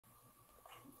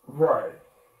Right.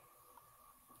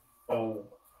 So,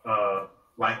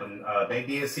 like when they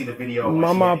did see the video.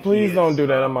 Mama, please don't do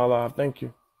that on my live. Thank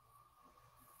you.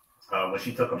 When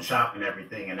she took them shopping and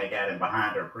everything, and they got in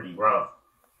behind her pretty rough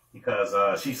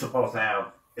because she's supposed to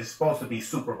have. It's supposed to be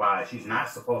supervised. She's not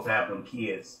supposed to have them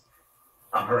kids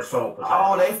on her sole possession.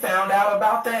 Oh, they found out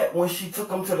about that when she took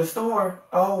them to the store.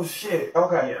 Oh shit.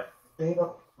 Okay. Yeah.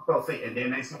 So see, and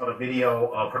then they saw the video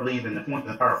of her leaving the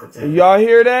car for 10 minutes. Y'all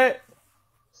hear that?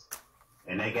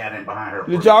 And they got in behind her.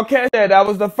 Did y'all catch that? That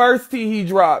was the first tea he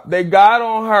dropped. They got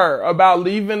on her about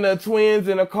leaving the twins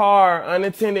in the car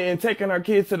unattended and taking her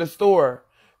kids to the store.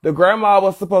 The grandma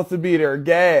was supposed to be there,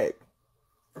 gag.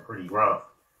 Pretty rough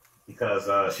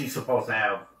because she's supposed to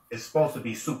have. It's supposed to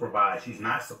be supervised. She's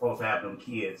not supposed to have them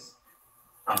kids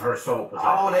on her sole possession.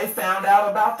 Oh, they found out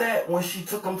about that when she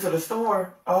took them to the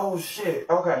store. Oh shit.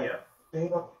 Okay. Yeah.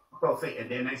 So see, and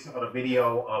then they saw the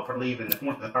video of her leaving the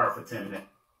car for 10 minutes.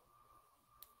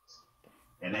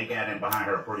 And they got in behind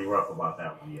her pretty rough about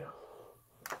that one, yeah.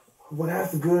 Well,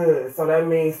 that's good. So that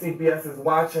means CPS is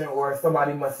watching or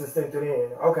somebody must have sent it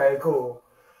in. Okay, cool.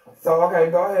 So,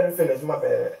 okay, go ahead and finish. My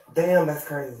bad. Damn, that's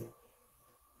crazy.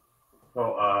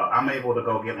 So, I'm able to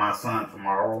go get my son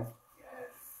tomorrow. Yes.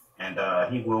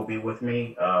 And he will be with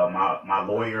me. My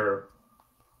lawyer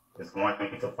is going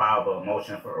to file a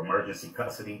motion for emergency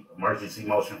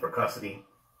motion for custody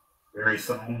very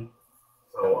soon.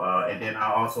 So, and then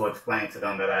I also explained to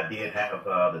them that I did have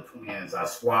the twins. I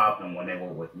swabbed them when they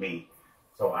were with me.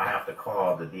 So I have to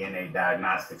call the DNA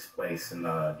diagnostics place and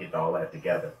get all that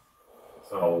together.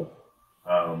 So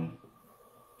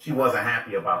she wasn't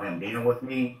happy about him being with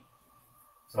me.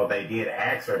 So they did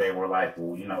ask her. They were like,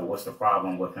 well, you know, what's the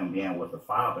problem with him being with the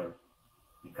father?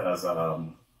 Because,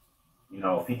 you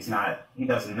know, if he's not, he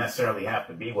doesn't necessarily have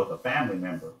to be with a family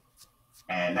member.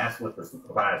 And that's what the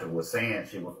supervisor was saying.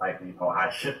 She was like, you know, I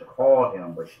should have called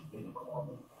him, but she didn't call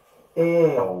me.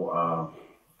 So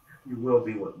you will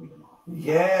be with me tomorrow.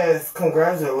 Yes,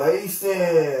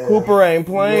 congratulations. Cooper ain't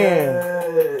playing.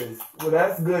 Yes. Well,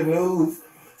 that's good news.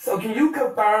 So can you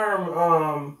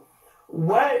confirm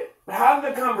how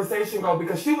did the conversation go?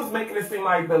 Because she was making it seem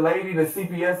like the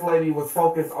CPS lady was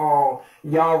focused on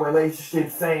y'all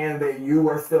relationship, saying that you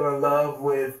were still in love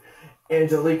with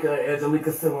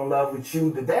Angelica's still in love with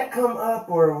you. Did that come up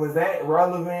or was that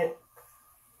relevant?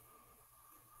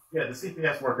 Yeah, the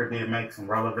CPS worker did make some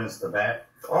relevance to that.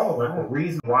 Oh. But the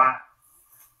reason why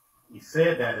he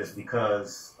said that is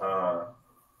because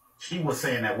she was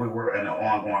saying that we were in an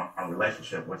ongoing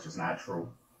relationship, which is not true.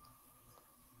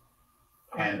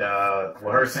 And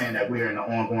with her saying that we're in an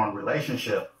ongoing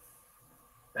relationship,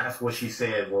 that's what she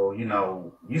said. Well, you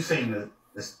know, you seem to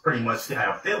pretty much still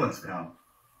have feelings for him.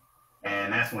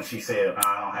 And that's when she said,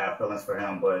 I don't have feelings for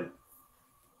him, but,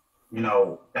 you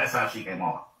know, that's how she came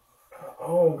off.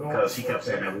 Oh, God. Because she kept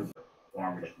saying that we were in a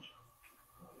relationship.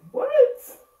 What?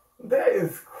 That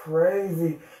is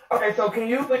crazy. Okay, so can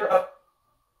you clear up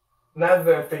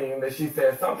another thing that she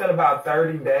said? Something about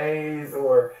 30 days,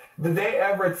 or did they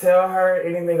ever tell her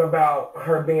anything about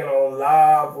her being on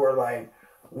live, or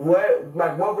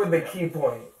what were the key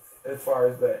points as far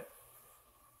as that?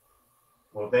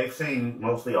 Well, they've seen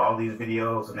mostly all these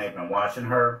videos, and they've been watching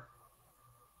her.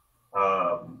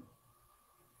 I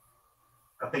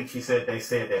think they said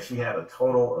that she had a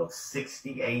total of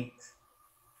 68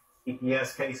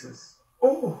 CPS cases.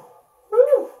 Oh,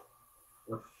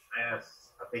 I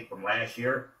think from last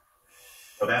year.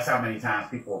 So that's how many times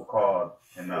people have called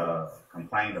and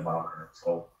complained about her.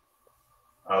 So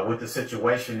what the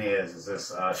situation is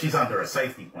this: she's under a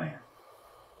safety plan.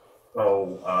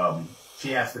 So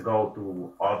she has to go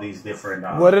through all these different...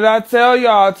 what did I tell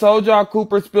y'all? I told y'all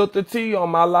Cooper spilled the tea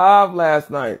on my live last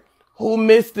night. Who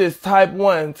missed this? Type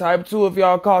 1. Type 2 if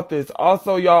y'all caught this.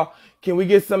 Also, y'all, can we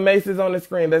get some maces on the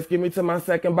screen? Let's get me to my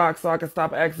second box so I can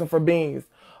stop asking for beans.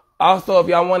 Also, if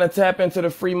y'all want to tap into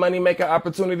the free money maker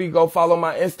opportunity, go follow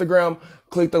my Instagram.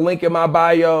 Click the link in my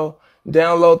bio.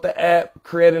 Download the app,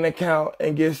 create an account,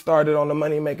 and get started on the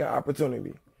money maker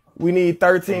opportunity. We need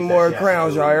 13 more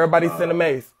crowns, y'all. Everybody send a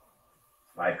mace.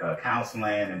 Like counseling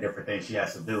and different things she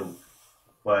has to do.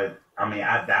 But, I mean,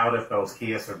 I doubt if those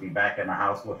kids will be back in the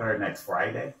house with her next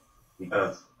Friday.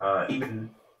 Because even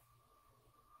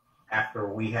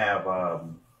after we have,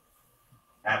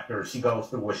 after she goes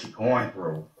through what she's going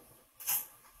through,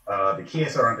 the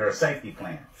kids are under a safety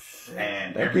plan.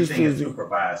 And everything is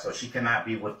supervised. So she cannot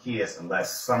be with kids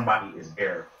unless somebody is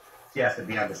there. She has to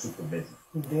be under supervision.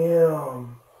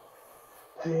 Damn.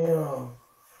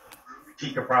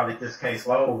 She could probably, this case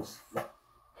lows,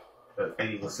 the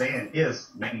lady was saying, is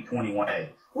maybe 21 days.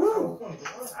 Woo.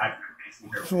 So I can see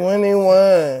her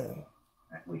 21.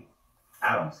 that week.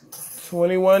 I don't see it.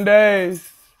 21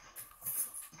 days.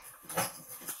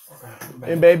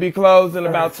 And baby clothes in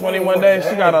about 21 days.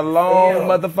 She got a long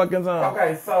motherfucking time.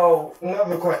 Okay, so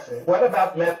another question. What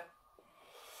about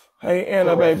Hey,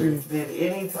 Anna, baby. Did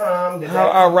any time... How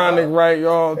ironic, right,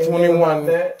 y'all? 21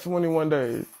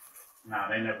 days. No,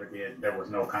 they never did. There was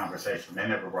no conversation. They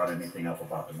never brought anything up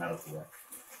about the medical record.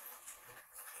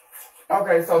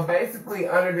 Okay, so basically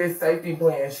under this safety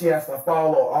plan, she has to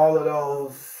follow all of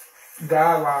those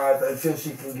guidelines until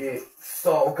she can get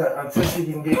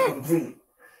complete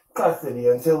custody,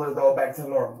 until it go back to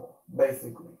normal,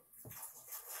 basically.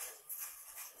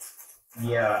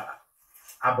 Yeah,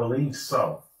 I believe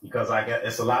so, because I guess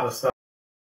it's a lot of stuff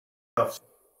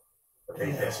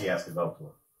that she has to go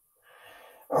through.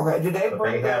 Okay, did they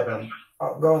bring have them?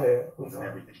 Oh, go ahead. And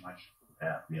everything like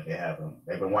that. Yeah, they have them.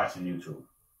 They've been watching YouTube.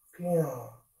 Yeah.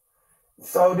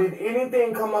 So did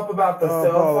anything come up about the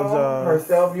cell phone?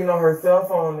 Herself, her cell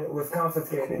phone was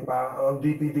confiscated by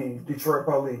DPD, Detroit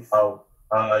Police. Oh,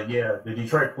 yeah, the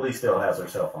Detroit Police still has her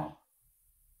cell phone.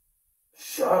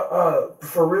 Shut up.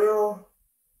 For real?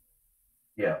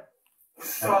 Yeah.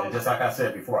 So, and just like I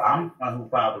said before, I'm the one who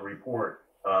filed the report.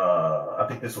 I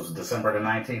think this was December the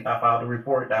 19th. I filed the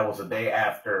report. That was the day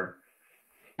after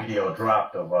video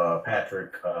dropped of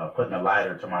Patrick putting a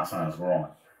lighter to my son's groin.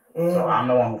 So I'm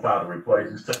the one who filed the report.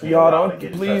 It just took me y'all don't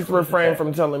please refrain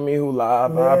from telling me who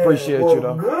live. Man, I appreciate you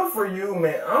though. Good for you,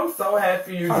 man. I'm so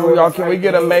happy you do it. Y'all, can we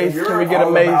get a mace? Can we get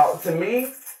a mace? To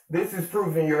me, this is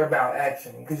proving you're about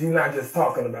action because you're not just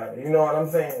talking about it. You know what I'm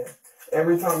saying?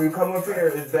 Every time you come up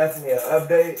here, it's definitely an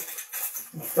update.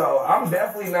 So I'm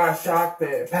definitely not shocked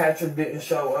that Patrick didn't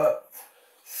show up.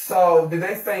 So did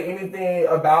they say anything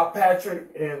about Patrick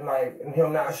and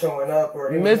him not showing up or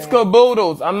anything? Miss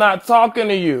Caboodles, I'm not talking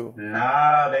to you.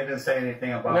 Nah, they didn't say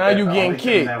anything about now that. You getting kicked. The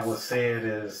only thing that was said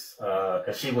is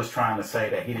because she was trying to say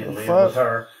that he didn't live with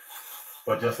her.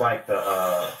 But just like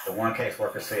the one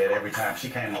caseworker said, every time she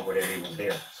came over there, he was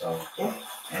there. So,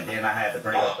 and then I had to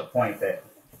bring up the point that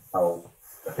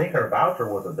I think her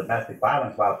voucher was a domestic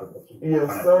violence voucher.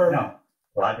 Yes, sir. No,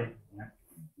 well, I didn't.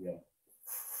 Yeah.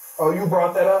 Oh, you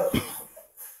brought that up?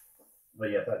 But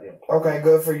yes, I did. Okay,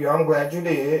 good for you. I'm glad you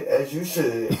did, as you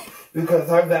should, because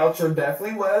her voucher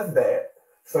definitely was that.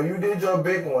 So you did your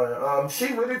big one.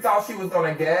 She really thought she was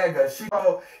gonna gag us. You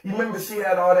remember she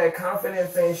had all that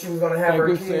confidence saying she was gonna have her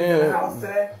kids in the house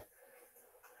today.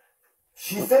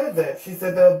 She said that. She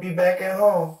said they'll be back at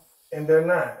home, and they're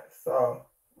not. So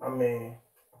I mean.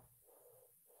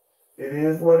 It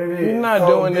is what it is. He's not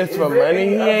doing this for money.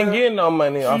 He ain't getting no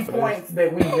money off of this. Points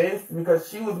that we missed because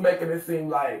she was making it seem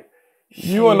like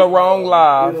you on the wrong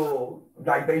live.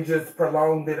 Like they just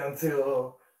prolonged it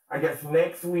until I guess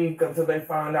next week until they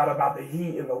find out about the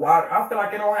heat and the water. I feel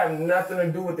like it don't have nothing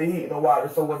to do with the heat and the water.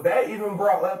 So was that even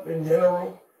brought up in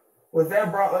general? Was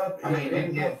that brought up? I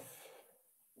mean,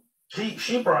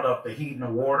 she brought up the heat and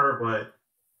the water, but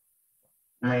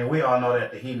I mean, we all know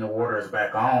that the heat and the water is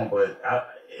back on, but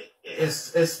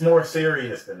it's more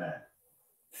serious than that.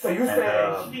 So you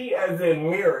saying she, as in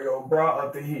Muriel, brought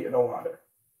up the heat and the water?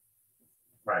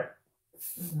 Right.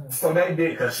 So they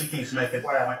did. Because she keeps making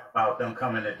point about them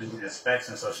coming to do the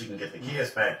inspection so she can get the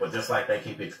kids back. But just like they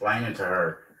keep explaining to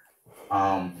her,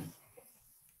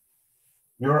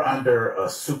 you're under a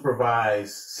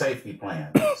supervised safety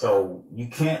plan. So you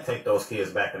can't take those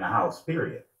kids back in the house,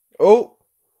 period. Oh.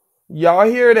 Y'all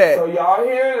hear that? So y'all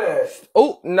hear that?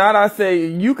 Oh, not I say,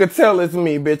 you could tell it's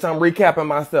me, bitch. I'm recapping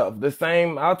myself. The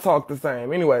same, I'll talk the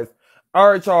same. Anyways. All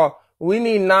right, y'all. We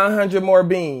need 900 more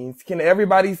beans. Can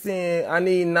everybody send, I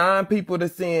need 9 people to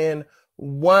send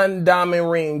 1 diamond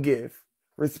ring gift.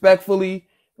 Respectfully,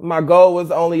 my goal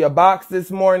was only a box this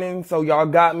morning, so y'all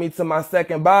got me to my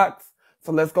second box.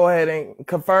 So let's go ahead and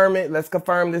confirm it. Let's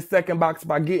confirm this second box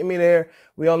by getting me there.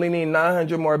 We only need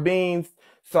 900 more beans.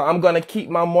 So I'm going to keep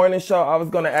my morning show. I was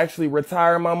going to actually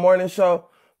retire my morning show,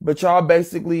 but y'all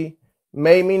basically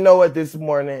made me know it this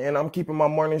morning, and I'm keeping my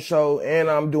morning show and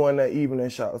I'm doing the evening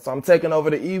show. So I'm taking over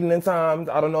the evening times.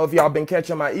 I don't know if y'all been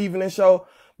catching my evening show,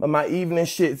 but my evening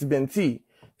shit's been tea.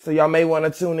 So y'all may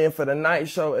want to tune in for the night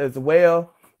show as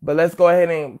well. But let's go ahead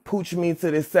and pooch me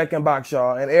to this second box,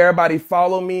 y'all. And everybody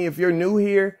follow me. If you're new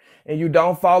here and you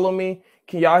don't follow me,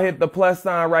 can y'all hit the plus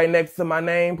sign right next to my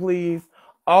name, please?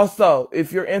 Also,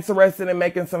 if you're interested in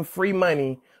making some free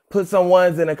money, put some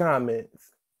ones in the comments.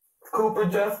 Cooper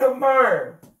just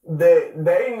confirmed that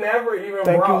they never even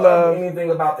brought up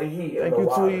anything about the heat and the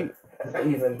water. I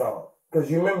even thought. Because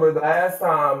you remember the last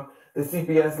time the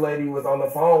CPS lady was on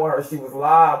the phone with her, she was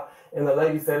live, and the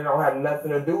lady said it don't have nothing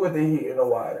to do with the heat and the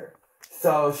water.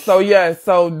 So yeah,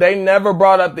 so they never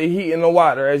brought up the heat and the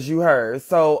water, as you heard.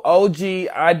 So OG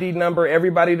ID number,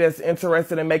 everybody that's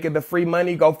interested in making the free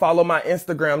money, go follow my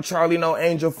Instagram, Charlie No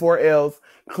Angel 4Ls.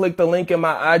 Click the link in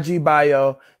my IG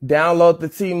bio, download the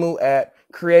Temu app,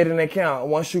 create an account.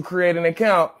 Once you create an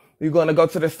account, you're going to go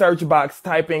to the search box,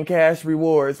 type in cash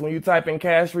rewards. When you type in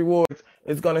cash rewards,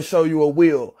 it's going to show you a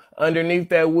wheel. Underneath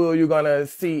that wheel, you're going to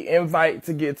see invite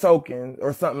to get token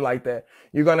or something like that.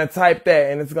 You're going to type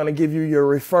that and it's going to give you your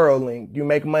referral link. You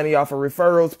make money off of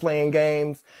referrals, playing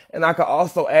games, and I can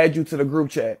also add you to the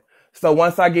group chat. So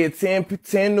once I get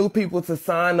 10 new people to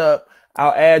sign up,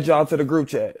 I'll add y'all to the group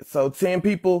chat. So 10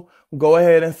 people, go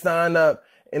ahead and sign up.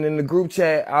 And in the group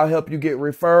chat, I'll help you get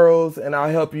referrals and I'll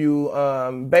help you,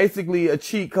 basically a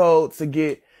cheat code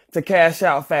to cash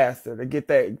out faster, to get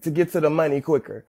to the money quicker.